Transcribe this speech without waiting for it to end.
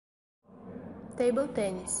Table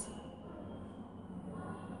tennis.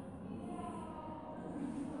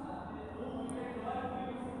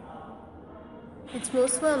 It's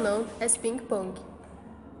most well known as ping pong.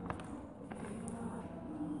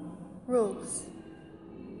 Rules.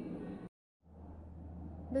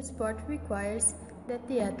 The sport requires that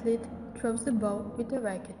the athlete throws the ball with a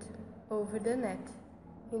racket over the net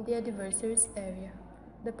in the adversary's area.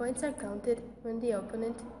 The points are counted when the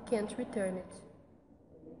opponent can't return it.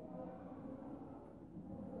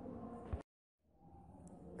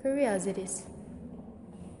 Curiosities.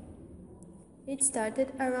 It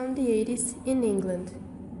started around the 80s in England,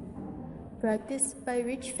 practiced by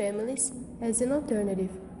rich families as an alternative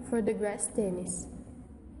for the grass tennis.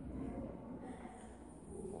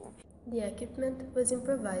 The equipment was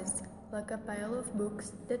improvised, like a pile of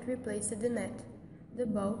books that replaced the net. The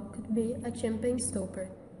ball could be a champagne stopper,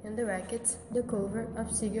 and the rackets the cover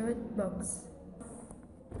of cigarette box.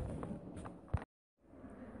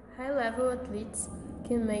 High-level athletes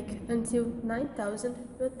can make until 9,000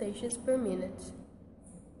 rotations per minute.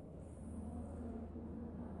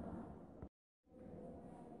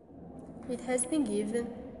 It has been given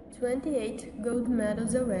 28 gold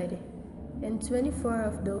medals already, and 24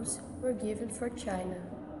 of those were given for China.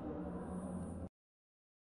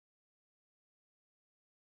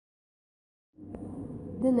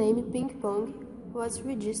 The name ping pong was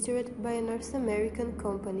registered by a North American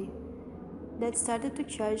company that started to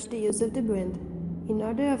charge the use of the brand. In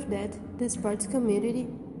order of that, the sports community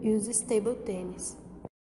uses table tennis.